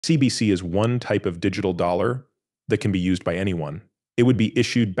CBC is one type of digital dollar that can be used by anyone. It would be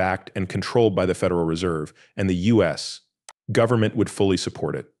issued, backed, and controlled by the Federal Reserve, and the US government would fully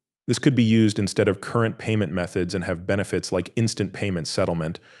support it. This could be used instead of current payment methods and have benefits like instant payment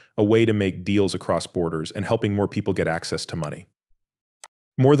settlement, a way to make deals across borders, and helping more people get access to money.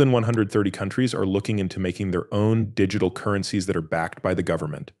 More than 130 countries are looking into making their own digital currencies that are backed by the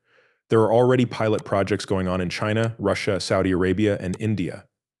government. There are already pilot projects going on in China, Russia, Saudi Arabia, and India.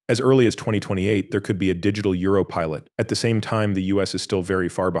 As early as 2028, there could be a digital euro pilot. At the same time, the US is still very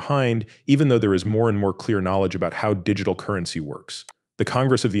far behind, even though there is more and more clear knowledge about how digital currency works. The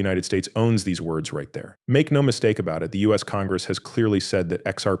Congress of the United States owns these words right there. Make no mistake about it, the US Congress has clearly said that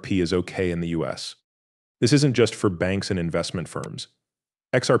XRP is okay in the US. This isn't just for banks and investment firms.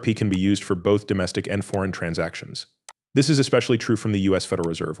 XRP can be used for both domestic and foreign transactions. This is especially true from the US Federal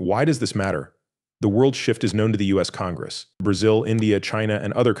Reserve. Why does this matter? The world shift is known to the US Congress. Brazil, India, China,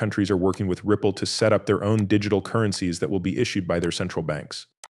 and other countries are working with Ripple to set up their own digital currencies that will be issued by their central banks.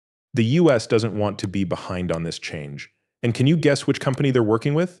 The US doesn't want to be behind on this change. And can you guess which company they're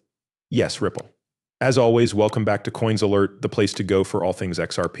working with? Yes, Ripple. As always, welcome back to Coins Alert, the place to go for all things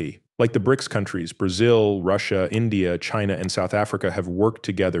XRP. Like the BRICS countries, Brazil, Russia, India, China, and South Africa have worked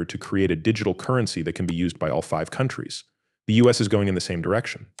together to create a digital currency that can be used by all 5 countries. The US is going in the same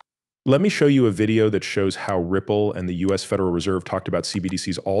direction. Let me show you a video that shows how Ripple and the US Federal Reserve talked about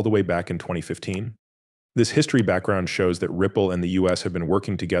CBDCs all the way back in 2015. This history background shows that Ripple and the US have been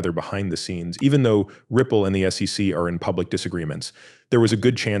working together behind the scenes. Even though Ripple and the SEC are in public disagreements, there was a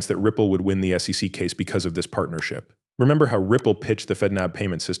good chance that Ripple would win the SEC case because of this partnership. Remember how Ripple pitched the FedNAV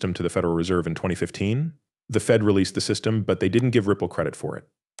payment system to the Federal Reserve in 2015? The Fed released the system, but they didn't give Ripple credit for it.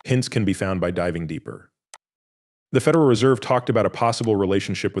 Hints can be found by diving deeper. The Federal Reserve talked about a possible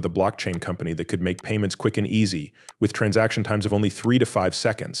relationship with a blockchain company that could make payments quick and easy, with transaction times of only 3 to 5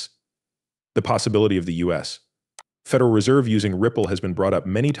 seconds. The possibility of the US Federal Reserve using Ripple has been brought up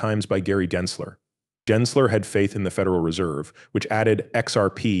many times by Gary Gensler. Gensler had faith in the Federal Reserve, which added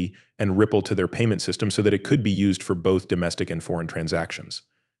XRP and Ripple to their payment system so that it could be used for both domestic and foreign transactions.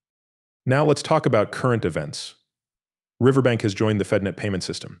 Now let's talk about current events. Riverbank has joined the FedNet payment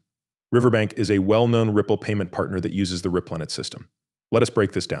system. Riverbank is a well-known Ripple payment partner that uses the RippleNet system. Let us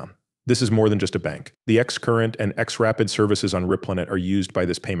break this down. This is more than just a bank. The xCurrent and xRapid services on RippleNet are used by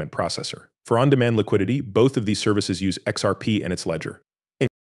this payment processor. For on-demand liquidity, both of these services use XRP and its ledger.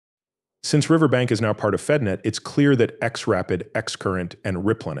 Since Riverbank is now part of FedNet, it's clear that xRapid, xCurrent, and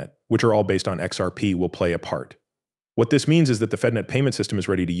RippleNet, which are all based on XRP, will play a part. What this means is that the FedNet payment system is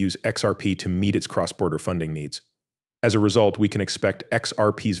ready to use XRP to meet its cross-border funding needs. As a result, we can expect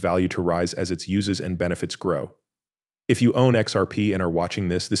XRP's value to rise as its uses and benefits grow. If you own XRP and are watching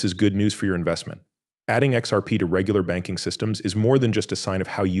this, this is good news for your investment. Adding XRP to regular banking systems is more than just a sign of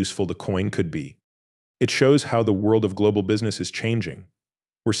how useful the coin could be. It shows how the world of global business is changing.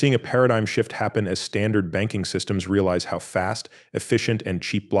 We're seeing a paradigm shift happen as standard banking systems realize how fast, efficient, and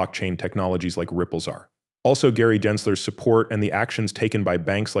cheap blockchain technologies like Ripple's are. Also, Gary Gensler's support and the actions taken by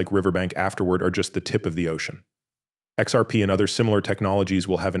banks like Riverbank afterward are just the tip of the ocean. XRP and other similar technologies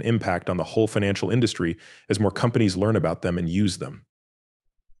will have an impact on the whole financial industry as more companies learn about them and use them.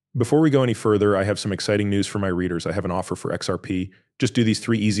 Before we go any further, I have some exciting news for my readers. I have an offer for XRP. Just do these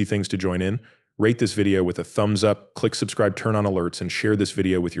 3 easy things to join in. Rate this video with a thumbs up, click subscribe, turn on alerts, and share this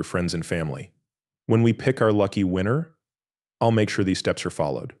video with your friends and family. When we pick our lucky winner, I'll make sure these steps are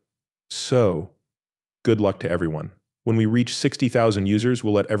followed. So, good luck to everyone. When we reach 60,000 users,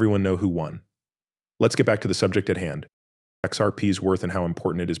 we'll let everyone know who won. Let's get back to the subject at hand. XRP's worth and how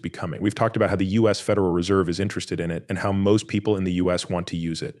important it is becoming. We've talked about how the US Federal Reserve is interested in it and how most people in the US want to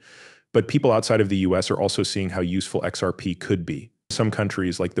use it. But people outside of the US are also seeing how useful XRP could be. Some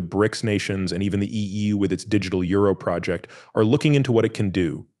countries, like the BRICS nations and even the EU with its digital euro project, are looking into what it can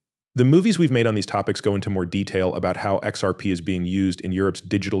do. The movies we've made on these topics go into more detail about how XRP is being used in Europe's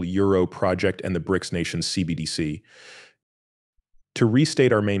digital euro project and the BRICS nations' CBDC. To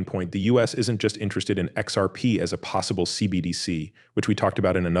restate our main point, the US isn't just interested in XRP as a possible CBDC, which we talked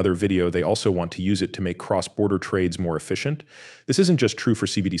about in another video. They also want to use it to make cross-border trades more efficient. This isn't just true for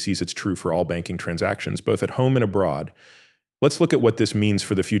CBDCs, it's true for all banking transactions, both at home and abroad. Let's look at what this means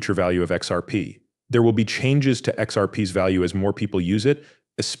for the future value of XRP. There will be changes to XRP's value as more people use it,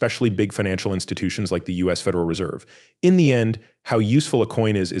 especially big financial institutions like the US Federal Reserve. In the end, how useful a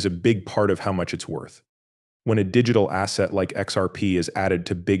coin is a big part of how much it's worth. When a digital asset like XRP is added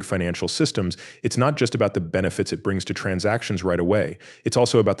to big financial systems, it's not just about the benefits it brings to transactions right away. It's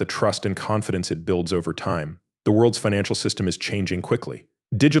also about the trust and confidence it builds over time. The world's financial system is changing quickly.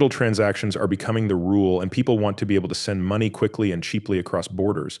 Digital transactions are becoming the rule, and people want to be able to send money quickly and cheaply across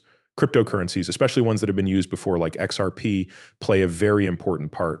borders. Cryptocurrencies, especially ones that have been used before like XRP, play a very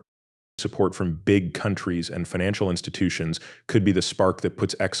important part. Support from big countries and financial institutions could be the spark that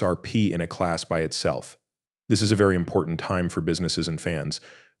puts XRP in a class by itself. This is a very important time for businesses and fans.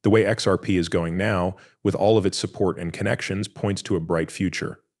 The way XRP is going now, with all of its support and connections, points to a bright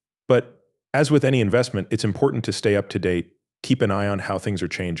future. But as with any investment, it's important to stay up to date, keep an eye on how things are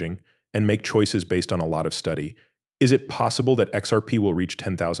changing, and make choices based on a lot of study. Is it possible that XRP will reach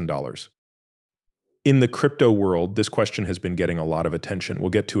 $10,000? In the crypto world, this question has been getting a lot of attention.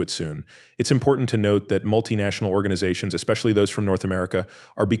 We'll get to it soon. It's important to note that multinational organizations, especially those from North America,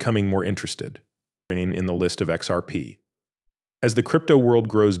 are becoming more interested in the list of XRP. As the crypto world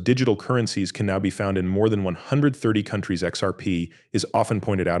grows, digital currencies can now be found in more than 130 countries. XRP is often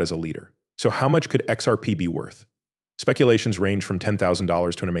pointed out as a leader. So how much could XRP be worth? Speculations range from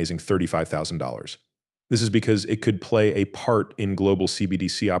 $10,000 to an amazing $35,000. This is because it could play a part in global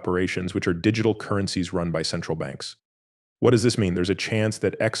CBDC operations, which are digital currencies run by central banks. What does this mean? There's a chance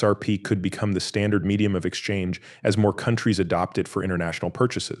that XRP could become the standard medium of exchange as more countries adopt it for international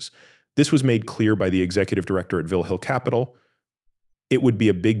purchases. This was made clear by the executive director at Hill Capital. It would be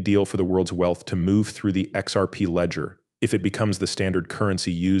a big deal for the world's wealth to move through the XRP ledger if it becomes the standard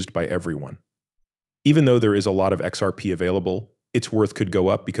currency used by everyone. Even though there is a lot of XRP available, its worth could go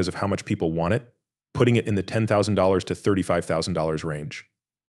up because of how much people want it, putting it in the $10,000 to $35,000 range.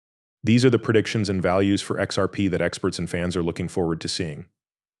 These are the predictions and values for XRP that experts and fans are looking forward to seeing.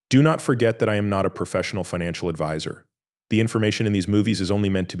 Do not forget that I am not a professional financial advisor. The information in these movies is only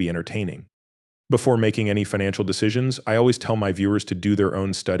meant to be entertaining. Before making any financial decisions, I always tell my viewers to do their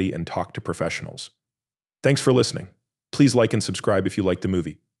own study and talk to professionals. Thanks for listening. Please like and subscribe if you liked the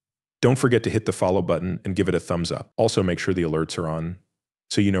movie. Don't forget to hit the follow button and give it a thumbs up. Also, make sure the alerts are on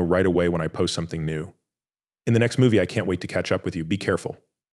so you know right away when I post something new. In the next movie, I can't wait to catch up with you. Be careful.